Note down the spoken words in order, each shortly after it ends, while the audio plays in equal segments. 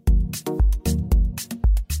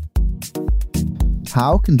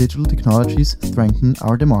How can digital technologies strengthen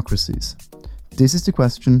our democracies? This is the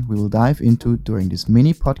question we will dive into during this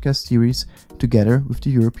mini podcast series together with the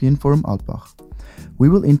European Forum Alpbach. We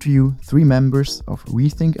will interview 3 members of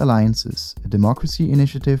Rethink Alliances, a democracy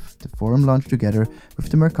initiative the Forum launched together with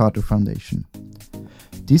the Mercator Foundation.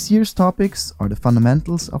 This year's topics are the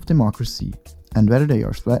fundamentals of democracy and whether they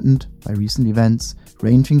are threatened by recent events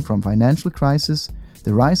ranging from financial crisis,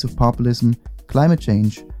 the rise of populism, climate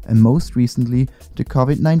change, and most recently, the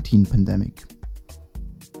COVID-19 pandemic.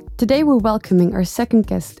 Today we're welcoming our second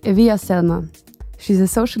guest, Evia Selma. She's a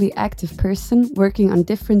socially active person working on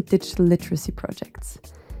different digital literacy projects.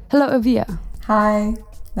 Hello, Evia. Hi,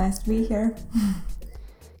 nice to be here.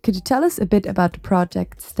 Could you tell us a bit about the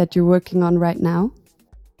projects that you're working on right now?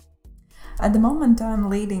 At the moment, I'm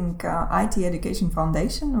leading IT Education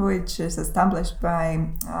Foundation, which is established by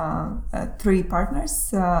 3 partners,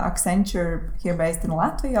 Accenture, here based in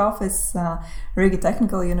Latvia office, Riga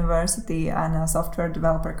Technical University, and a software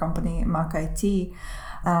developer company, Mac IT.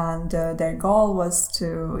 And their goal was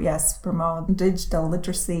to, promote digital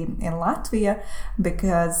literacy in Latvia,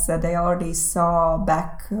 because they already saw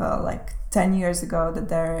back 10 years ago that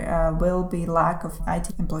there will be lack of IT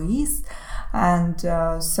employees. And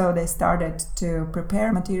so they started to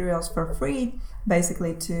prepare materials for free,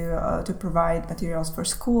 basically to provide materials for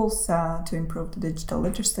schools to improve the digital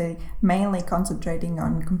literacy, mainly concentrating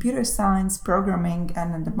on computer science, programming,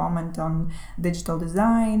 and at the moment on digital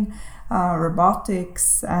design,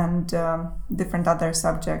 robotics, and different other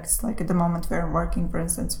subjects. Like at the moment we're working, for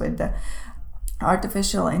instance, with the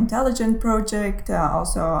artificial intelligence project,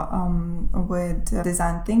 also with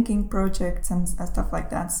design thinking projects and stuff like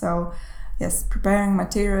that. So yes, preparing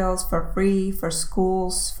materials for free for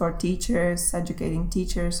schools, for teachers, educating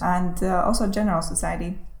teachers, and also general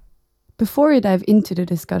society. Before we dive into the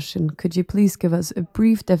discussion, could you please give us a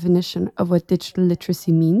brief definition of what digital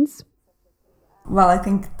literacy means? Well, I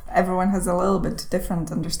think everyone has a little bit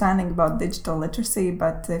different understanding about digital literacy,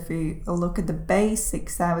 but if we look at the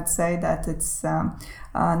basics, I would say that it's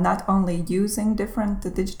not only using different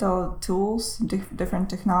digital tools, different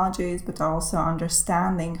technologies, but also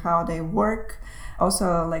understanding how they work.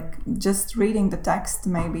 Also, like just reading the text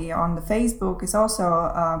maybe on the Facebook is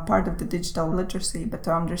also part of the digital literacy, but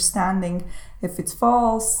understanding if it's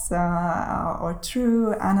false or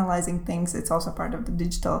true, analyzing things, it's also part of the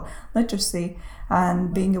digital literacy.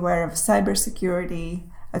 And being aware of cybersecurity,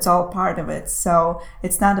 it's all part of it. So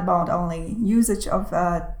it's not about only usage of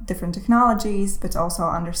different technologies, but also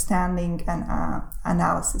understanding and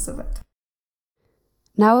analysis of it.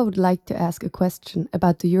 Now I would like to ask a question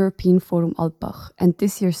about the European Forum Alpbach and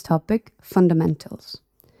this year's topic, fundamentals.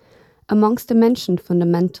 Amongst the mentioned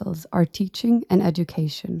fundamentals are teaching and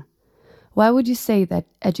education. Why would you say that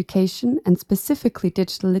education and specifically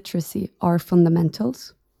digital literacy are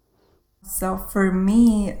fundamentals? So for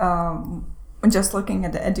me, just looking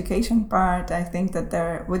at the education part, I think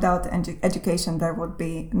that without education there would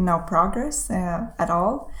be no progress at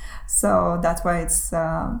all. So that's why it's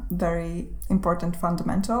very important,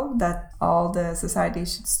 fundamental, that all the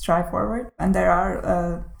societies should strive forward. And there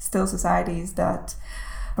are still societies that,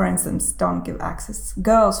 for instance, don't give access to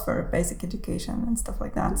girls for basic education and stuff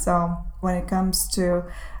like that. So when it comes to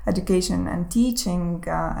education and teaching,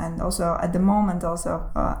 and also at the moment also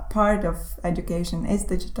part of education is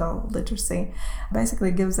digital literacy,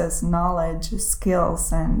 basically gives us knowledge,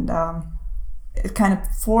 skills, and it kind of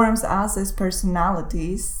forms us as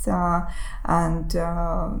personalities, and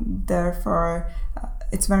therefore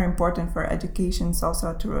it's very important for educations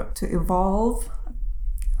also to evolve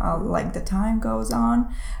like the time goes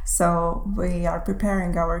on. So we are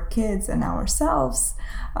preparing our kids and ourselves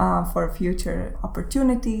for future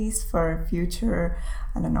opportunities, for future,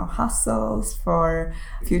 hustles, for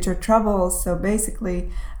future troubles. So basically,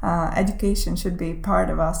 education should be part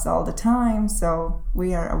of us all the time, so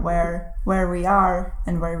we are aware where we are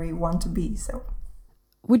and where we want to be. So,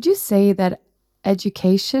 would you say that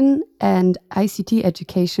education and ICT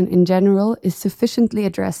education in general is sufficiently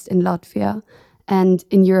addressed in Latvia and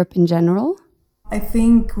in Europe in general? I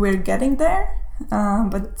think we're getting there,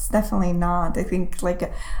 but it's definitely not. I think like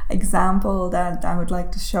an example that I would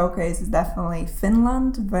like to showcase is definitely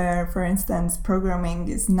Finland, where, for instance, programming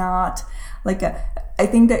is not like I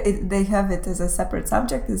think that they have it as a separate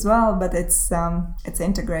subject as well, but it's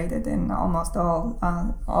integrated in almost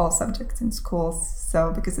all subjects in schools.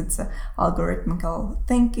 So because it's algorithmical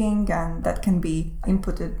thinking, and that can be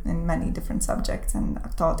inputted in many different subjects and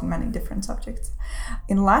taught in many different subjects.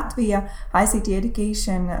 In Latvia, ICT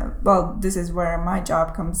education, this is where my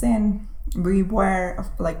job comes in. We were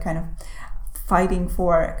fighting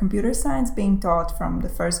for computer science being taught from the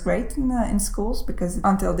first grade in schools, because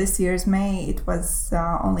until this year's May it was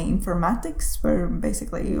only informatics, where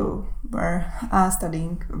basically you were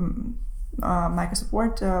studying Microsoft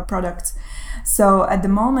Word products. So at the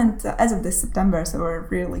moment, as of this September, so we're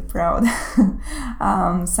really proud,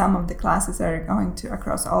 some of the classes are going to,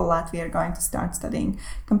 across all Latvia, are going to start studying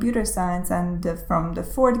computer science, and from the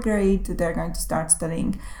 4th grade they're going to start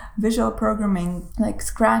studying visual programming like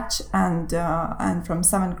Scratch, and from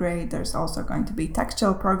 7th grade there's also going to be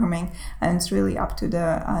textual programming, and it's really up to the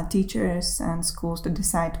teachers and schools to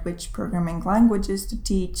decide which programming languages to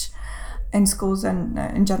teach. In schools and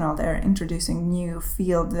in general, they're introducing new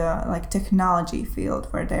field, like technology field,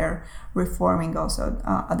 where they're reforming also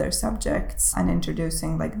other subjects and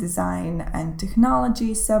introducing like design and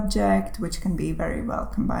technology subject, which can be very well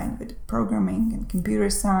combined with programming and computer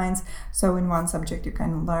science. So in one subject you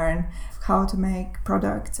can learn how to make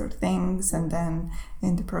products or things, and then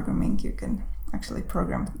in the programming you can actually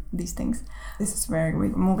program these things. This is where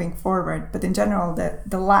we're moving forward. But in general,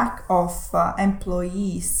 the lack of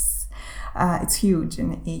employees, it's huge in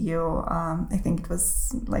the EU. I think it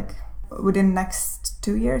was like within the next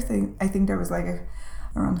 2 years, I think there was like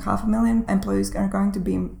around 500,000 employees are going to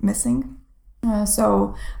be missing.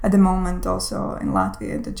 So at the moment also in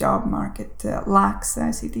Latvia, the job market lacks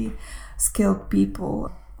ICT skilled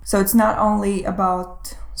people. So it's not only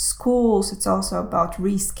about schools, it's also about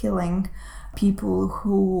reskilling people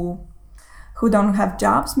who don't have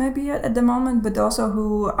jobs maybe at the moment, but also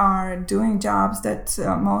who are doing jobs that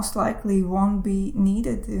most likely won't be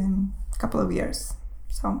needed in a couple of years.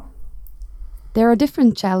 So there are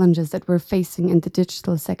different challenges that we're facing in the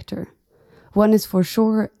digital sector. One is for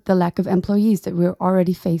sure the lack of employees that we're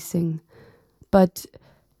already facing. But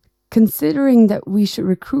considering that we should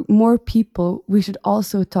recruit more people, we should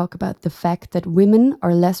also talk about the fact that women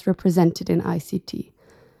are less represented in ICT.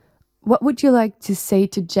 What would you like to say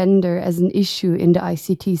to gender as an issue in the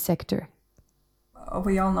ICT sector?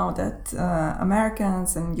 We all know that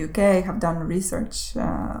Americans and UK have done research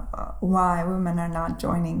why women are not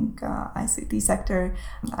joining ICT sector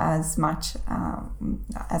as much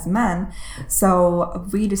as men. So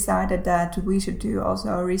we decided that we should do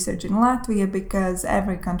also research in Latvia, because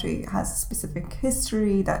every country has a specific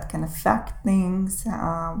history that can affect things,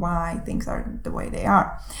 why things are the way they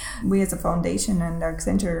are. We as a foundation and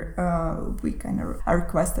Accenture, we kind of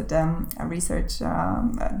requested a research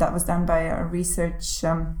that was done by a research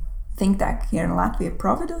think tank here in Latvia,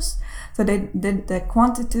 Providus. So they did the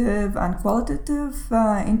quantitative and qualitative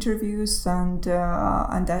interviews and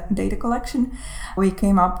data collection. We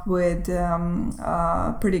came up with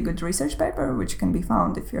a pretty good research paper, which can be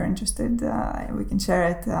found if you're interested. We can share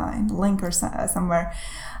it in a link or somewhere.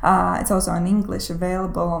 It's also in English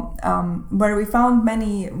available, where we found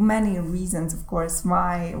many reasons, of course,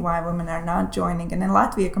 why women are not joining. And in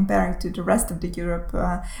Latvia, comparing to the rest of the Europe,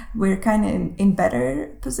 we're kind of in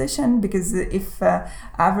better position, because if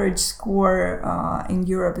average score in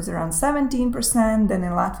Europe is around 17%, then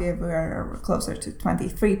in Latvia we're closer to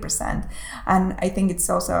 23%. And I think it's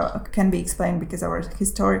also can be explained because of our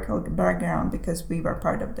historical background, because we were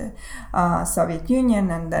part of the Soviet Union,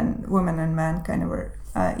 and then women and men kind of were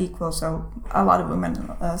equal. So a lot of women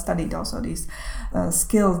studied also these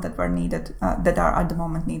skills that were needed, that are at the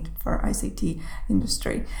moment needed for ICT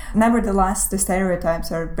industry. Nevertheless, the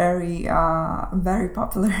stereotypes are very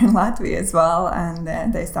popular in Latvia as well, and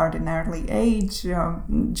they start in early age,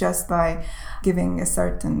 just by giving a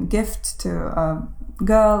certain gift to a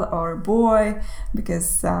girl or boy,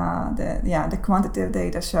 because the quantitative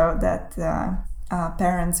data show that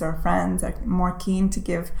parents or friends are more keen to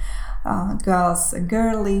give girls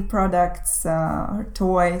girly products or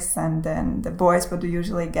toys, and then the boys would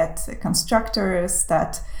usually get constructors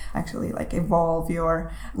that actually like evolve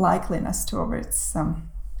your likeliness towards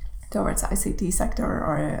ICT sector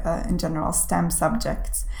or in general STEM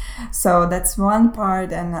subjects. So that's one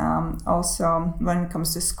part. And also when it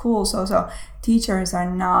comes to schools, also teachers are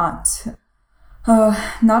not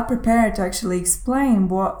prepared to actually explain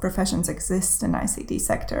what professions exist in ICT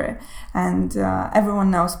sector. And everyone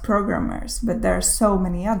knows programmers, but there are so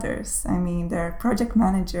many others. I mean, there are project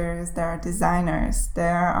managers, there are designers,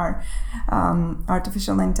 there are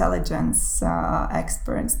artificial intelligence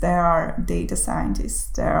experts, there are data scientists,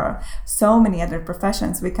 there are so many other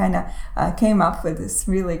professions. We kind of came up with this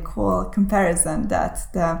really cool comparison that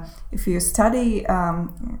if you study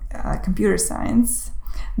computer science,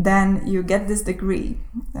 then you get this degree,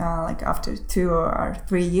 like after 2 or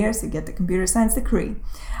 3 years you get the computer science degree,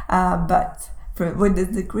 but with the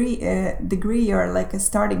degree you're like a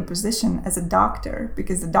starting position as a doctor,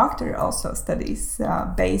 because the doctor also studies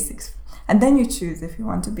basics And then you choose if you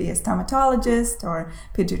want to be a stomatologist or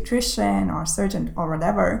pediatrician or surgeon or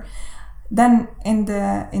whatever. Then in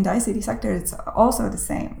the ICT sector, it's also the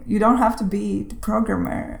same. You don't have to be the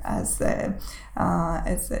programmer as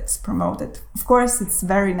it's promoted. Of course, it's a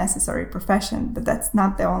very necessary profession, but that's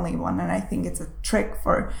not the only one. And I think it's a trick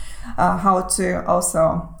for how to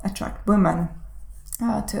also attract women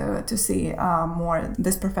to see more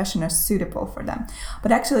this profession is suitable for them.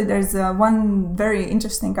 But actually there's one very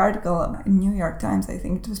interesting article in New York Times, I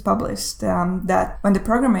think it was published, that when the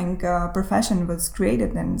programming profession was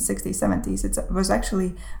created in the 60s, 70s, it was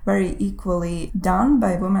actually very equally done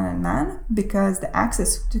by women and men, because the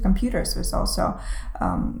access to computers was also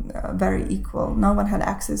very equal. No one had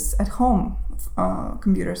access at home.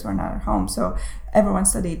 Computers were not at home, so everyone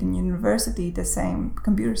studied in university the same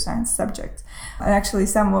computer science subject. And actually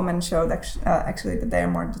some women showed actually that they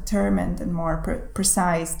are more determined and more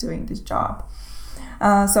precise doing this job.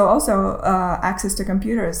 So also access to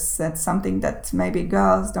computers, that's something that maybe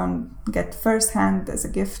girls don't get firsthand as a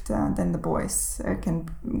gift, then the boys can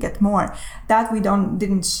get more. That we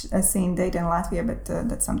didn't see in data in Latvia, but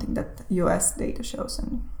that's something that US data shows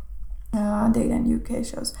and data in UK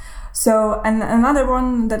shows. So, and another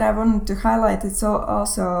one that I wanted to highlight, it's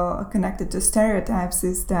also connected to stereotypes,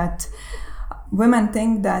 is that women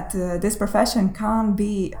think that this profession can't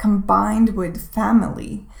be combined with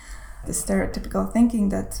family. The stereotypical thinking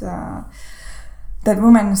that that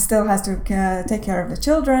woman still has to take care of the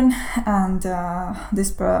children, and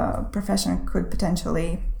this profession could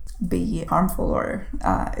potentially be harmful, or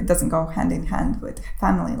it doesn't go hand in hand with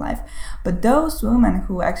family life. But those women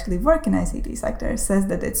who actually work in ICT sector says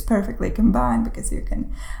that it's perfectly combined, because you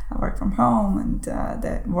can work from home, and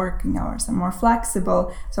the working hours are more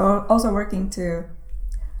flexible. So also working to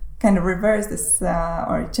kind of reverse this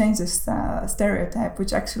or change this stereotype,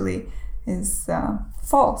 which actually is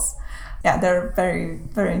false. Yeah, they're very,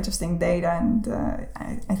 very interesting data, and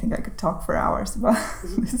I think I could talk for hours about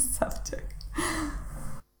this subject.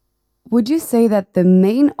 Would you say that the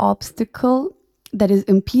main obstacle that is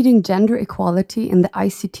impeding gender equality in the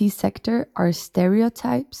ICT sector are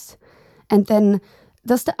stereotypes? And then,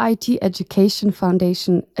 does the IT Education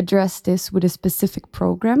Foundation address this with a specific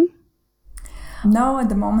program? No, at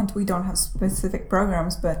the moment we don't have specific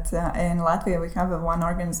programs, but in Latvia we have one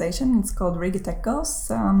organization. It's called Riga Tech Girls,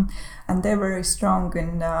 and they're very strong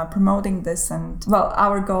in promoting this. And well,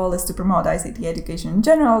 our goal is to promote ICT education in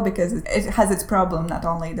general, because it has its problem, not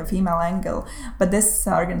only the female angle, but this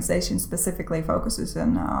organization specifically focuses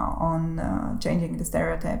on changing the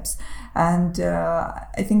stereotypes. And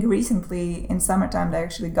I think recently in summertime they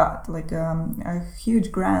actually got like a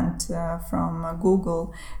huge grant from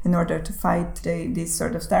Google in order to fight these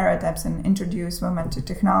sort of stereotypes and introduce women to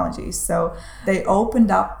technologies. So they opened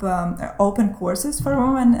up open courses for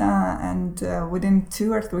women, and within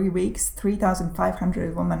 2 or 3 weeks,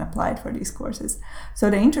 3,500 women applied for these courses. So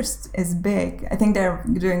the interest is big. I think they're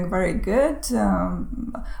doing very good.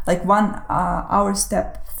 Like our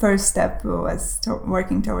first step was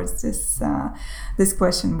working towards this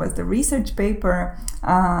question was the research paper,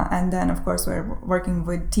 and then of course we're working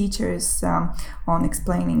with teachers on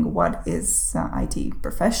explaining what is IT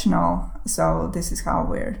professional. So this is how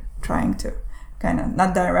we're trying to kind of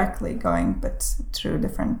not directly going, but through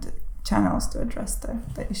different channels to address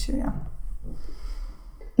the issue. Yeah.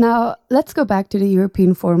 Now let's go back to the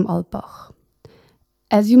European Forum Alpbach.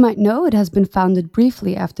 As you might know, it has been founded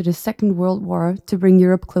briefly after the Second World War to bring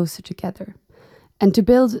Europe closer together and to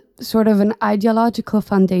build sort of an ideological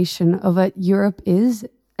foundation of what Europe is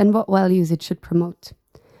and what values it should promote.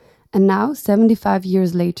 And now, 75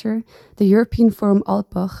 years later, the European Forum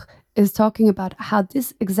Alpbach is talking about how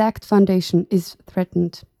this exact foundation is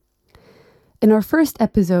threatened. In our first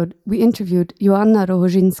episode, we interviewed Joanna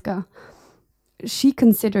Rohozinska. She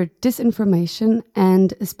considered disinformation,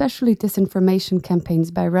 and especially disinformation campaigns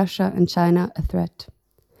by Russia and China, a threat.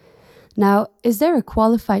 Now, is there a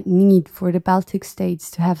qualified need for the Baltic states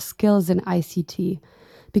to have skills in ICT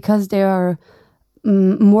because they are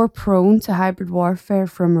more prone to hybrid warfare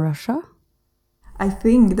from Russia? I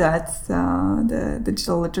think that the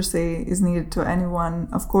digital literacy is needed to anyone.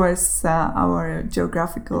 Of course, our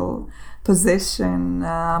geographical position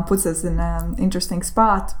puts us in an interesting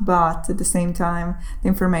spot, but at the same time, the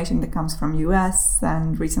information that comes from US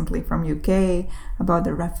and recently from UK about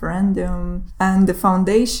the referendum and the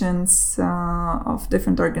foundations of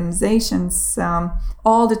different organizations,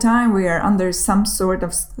 all the time we are under some sort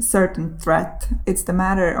of certain threat. It's the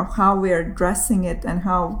matter of how we are addressing it and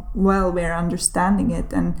how well we are understanding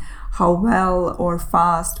it, and how well or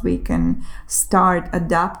fast we can start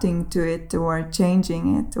adapting to it or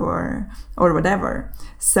changing it or or whatever.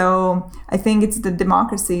 So I think it's the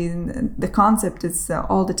democracy, the concept is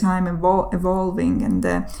all the time evolving,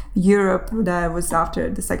 and Europe that was after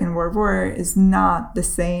the Second World War is not the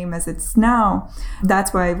same as it's now.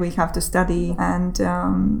 That's why we have to study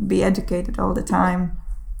and be educated all the time.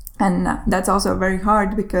 And that's also very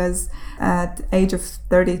hard because at the age of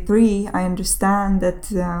 33, I understand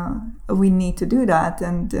that we need to do that.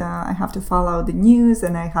 And I have to follow the news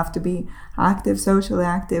and I have to be active, socially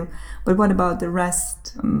active. But what about the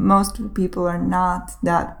rest? Most people are not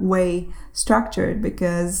that way structured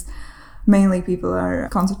because mainly people are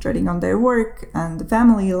concentrating on their work and the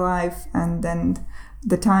family life, and then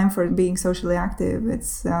the time for being socially active,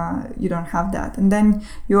 it's you don't have that. And then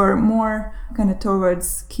you're more kind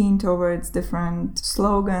of keen towards different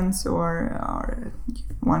slogans or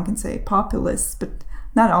one can say populists, but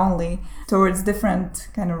not only, towards different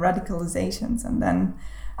kind of radicalizations.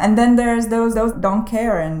 And then there's those don't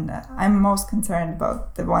care, and I'm most concerned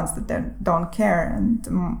about the ones that don't care.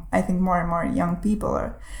 And I think more and more young people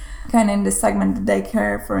are kind of in the segment that they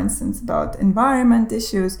care, for instance, about environment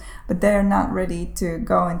issues, but they're not ready to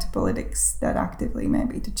go into politics that actively,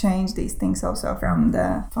 maybe to change these things also from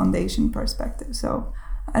the foundation perspective. So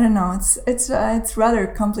I don't know, it's rather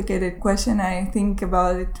complicated question. I think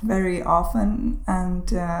about it very often,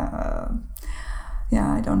 and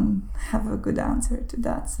I don't have a good answer to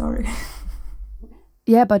that, sorry.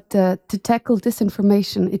 Yeah, but to tackle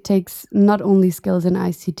disinformation, it takes not only skills in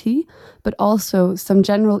ICT, but also some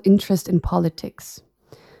general interest in politics.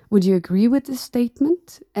 Would you agree with this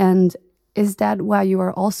statement? And is that why you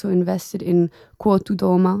are also invested in Quotu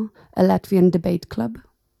Doma, a Latvian debate club?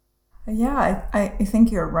 Yeah, I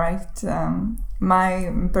think you're right.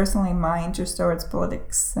 My interest towards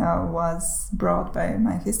politics was brought by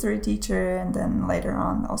my history teacher, and then later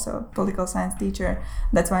on also a political science teacher.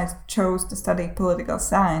 That's why I chose to study political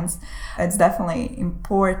science. It's definitely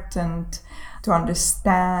important to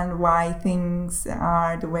understand why things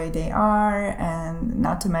are the way they are and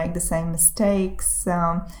not to make the same mistakes.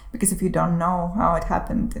 Because if you don't know how it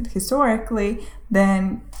happened historically,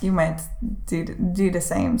 then you might do the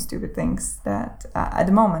same stupid things that at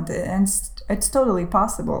the moment. And it's totally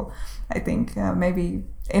possible, I think, maybe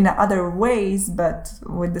in other ways, but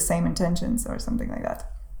with the same intentions or something like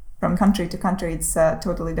that. From country to country, it's a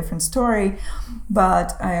totally different story.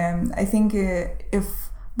 But I think if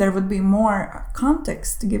there would be more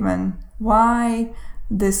context given why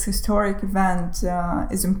this historic event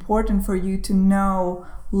is important for you to know,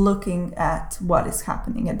 looking at what is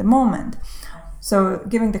happening at the moment. So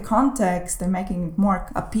giving the context and making it more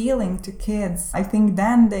appealing to kids, I think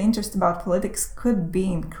then the interest about politics could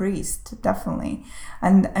be increased, definitely.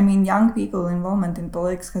 And I mean, young people involvement in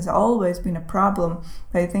politics has always been a problem.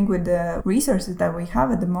 But I think with the resources that we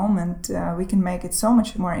have at the moment, we can make it so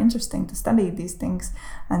much more interesting to study these things,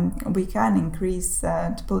 and we can increase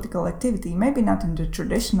political activity, maybe not in the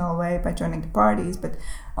traditional way by joining the parties, but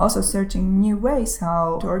also searching new ways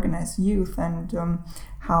how to organize youth and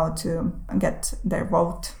how to get their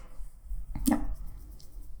vote. Yeah.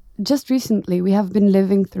 Just recently, we have been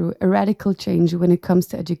living through a radical change when it comes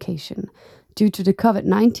to education. Due to the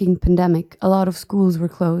COVID-19 pandemic, a lot of schools were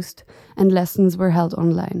closed and lessons were held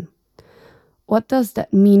online. What does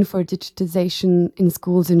that mean for digitization in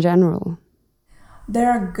schools in general? There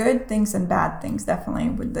are good things and bad things, definitely,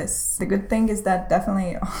 with this. The good thing is that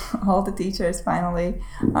definitely all the teachers finally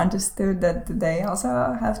understood that they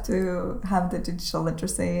also have to have the digital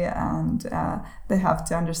literacy, and they have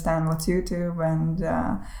to understand what's YouTube and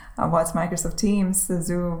what's Microsoft Teams,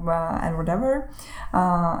 Zoom, and whatever,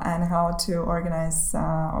 and how to organize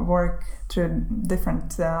work through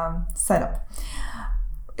different setup.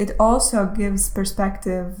 It also gives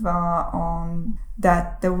perspective on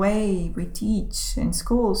that the way we teach in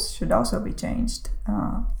schools should also be changed.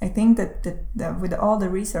 I think that with all the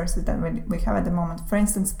resources that we have at the moment, for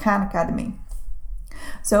instance, Khan Academy.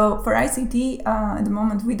 So for ICT, at the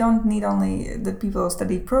moment, we don't need only that people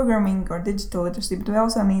study programming or digital literacy, but we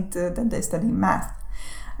also need that they study math.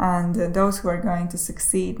 And those who are going to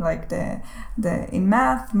succeed, like the in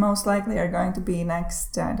math, most likely are going to be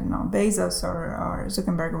next, I don't know, Bezos or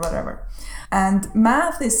Zuckerberg or whatever. And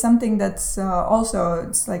math is something that's also,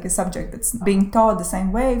 it's like a subject that's being taught the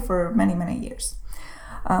same way for many, many years.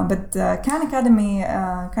 But Khan Academy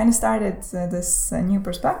kind of started this new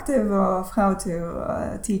perspective of how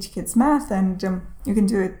to teach kids math, and you can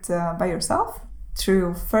do it by yourself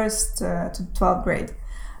through 1st to 12th grade.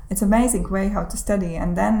 it's amazing way how to study.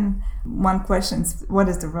 And then one questions, what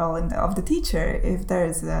is the role of the teacher? If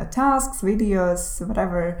there's tasks, videos,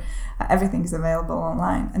 whatever, everything is available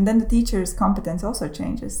online. And then the teacher's competence also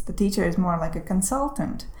changes. The teacher is more like a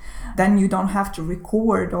consultant. Then you don't have to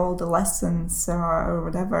record all the lessons or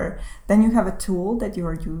whatever. Then you have a tool that you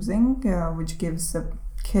are using, which gives a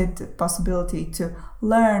kid the possibility to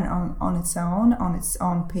learn on its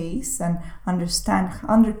own pace, and understand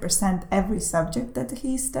 100% every subject that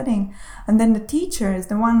he's studying. And then the teacher is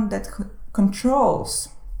the one that controls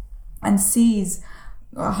and sees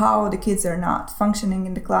how the kids are not functioning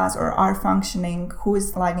in the class or are functioning, who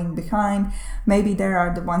is lagging behind. Maybe there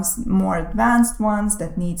are the ones, more advanced ones,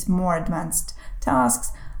 that needs more advanced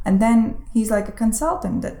tasks. And then he's like a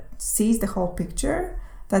consultant that sees the whole picture,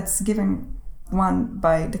 that's given one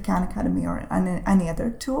by the Khan Academy or any other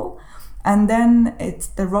tool. And then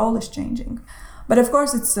the role is changing. But of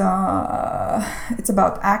course it's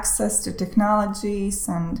about access to technologies,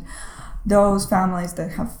 and those families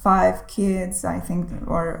that have 5 kids, I think,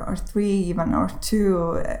 or 3 even, or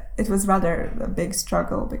 2, it was rather a big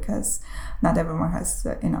struggle, because not everyone has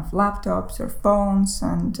enough laptops or phones.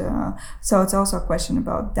 And so it's also a question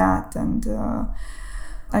about that. And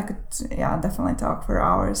I could definitely talk for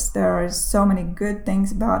hours. There are so many good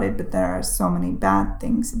things about it, but there are so many bad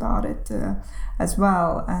things about it as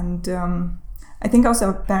well. And I think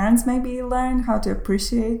also parents maybe learn how to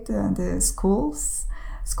appreciate the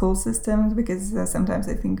school systems, because sometimes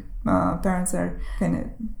I think parents are kind of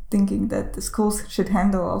thinking that the schools should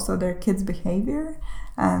handle also their kids' behavior.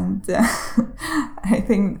 And I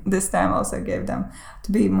think this time also gave them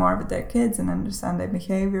to be more with their kids and understand their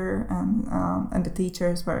behavior, and the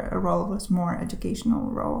teachers' role was more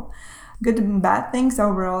educational role. Good and bad things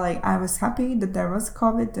overall. I was happy that there was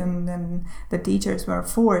COVID, and then the teachers were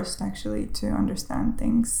forced actually to understand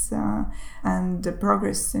things, and the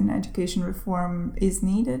progress in education reform is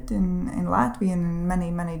needed in Latvia and in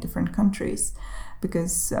many, many different countries.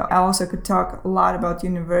 Because I also could talk a lot about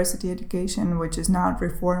university education, which is not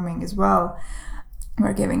reforming as well.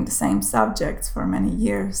 We're giving the same subjects for many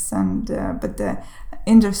years, and but the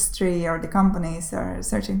industry or the companies are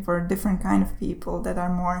searching for different kind of people that are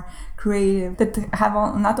more creative, that have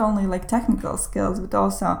not only like technical skills, but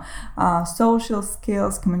also social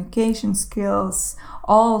skills, communication skills.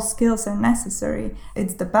 All skills are necessary.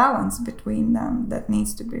 It's the balance between them that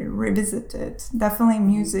needs to be revisited. Definitely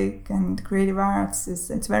music and creative arts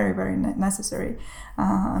it's very, very necessary.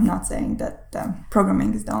 I'm not saying that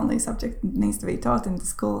programming is the only subject that needs to be taught in the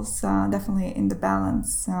schools. Definitely in the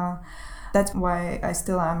balance. That's why I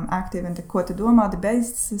still am active in the Ko tu domā debate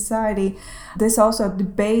society. This also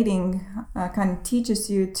debating kind of teaches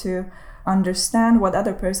you to understand what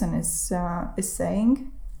other person is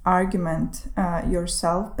saying, argument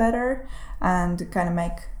yourself better, and kind of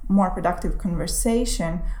make more productive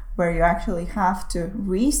conversation, where you actually have to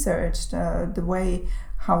research the way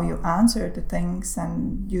how you answer the things,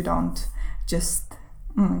 and you don't just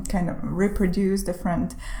kind of reproduce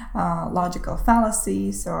different logical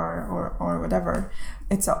fallacies or whatever.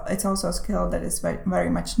 It's also a skill that is very, very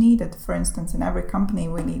much needed. For instance, in every company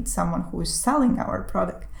we need someone who is selling our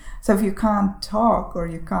product. So if you can't talk, or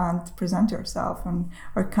you can't present yourself,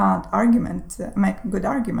 or can't make a good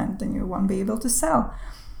argument, then you won't be able to sell.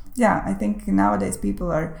 Yeah, I think nowadays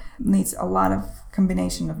people needs a lot of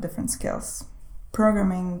combination of different skills.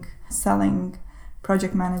 Programming, selling,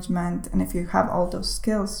 project management, and if you have all those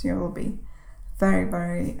skills, you will be very,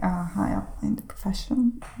 very high up in the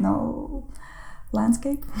professional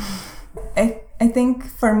landscape. I think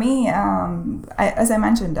for me, as I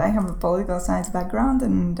mentioned, I have a political science background,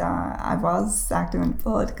 and I was active in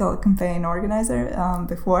political campaign organizer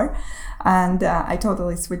before, and I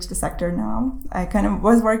totally switched the sector now. I kind of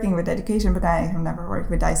was working with education, but I have never worked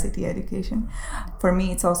with ICT education. For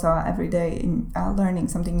me, it's also every day in learning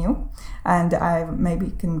something new, and I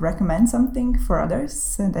maybe can recommend something for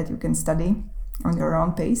others that you can study on your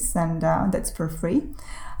own pace, and that's for free.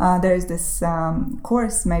 There's this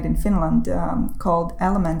course made in Finland called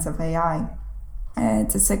Elements of AI.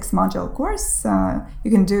 It's a 6-module course. You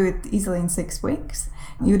can do it easily in 6 weeks.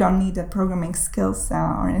 You don't need the programming skills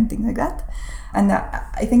or anything like that. And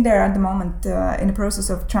I think they're at the moment in the process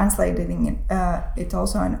of translating it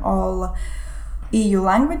also in all EU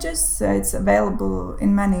languages. It's available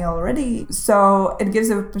in many already. So it gives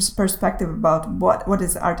a perspective about what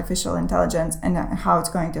is artificial intelligence and how it's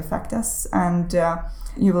going to affect us. And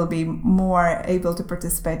you will be more able to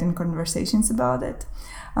participate in conversations about it.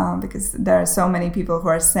 Because there are so many people who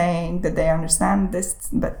are saying that they understand this,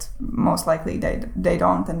 but most likely they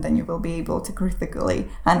don't, and then you will be able to critically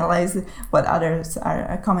analyze what others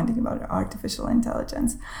are commenting about artificial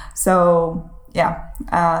intelligence. So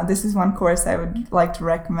this is one course I would like to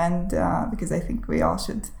recommend because I think we all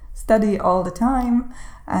should study all the time,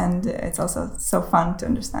 and it's also so fun to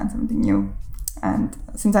understand something new. And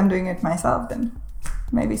since I'm doing it myself, then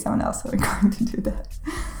maybe someone else will be going to do that.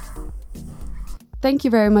 Thank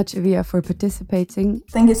you very much, Evija, for participating.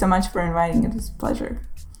 Thank you so much for inviting. It was a pleasure.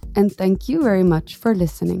 And thank you very much for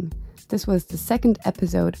listening. This was the second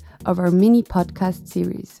episode of our mini podcast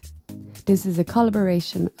series. This is a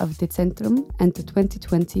collaboration of Decentrum and the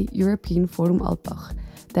 2020 European Forum Alpbach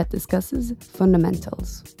that discusses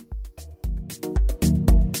fundamentals.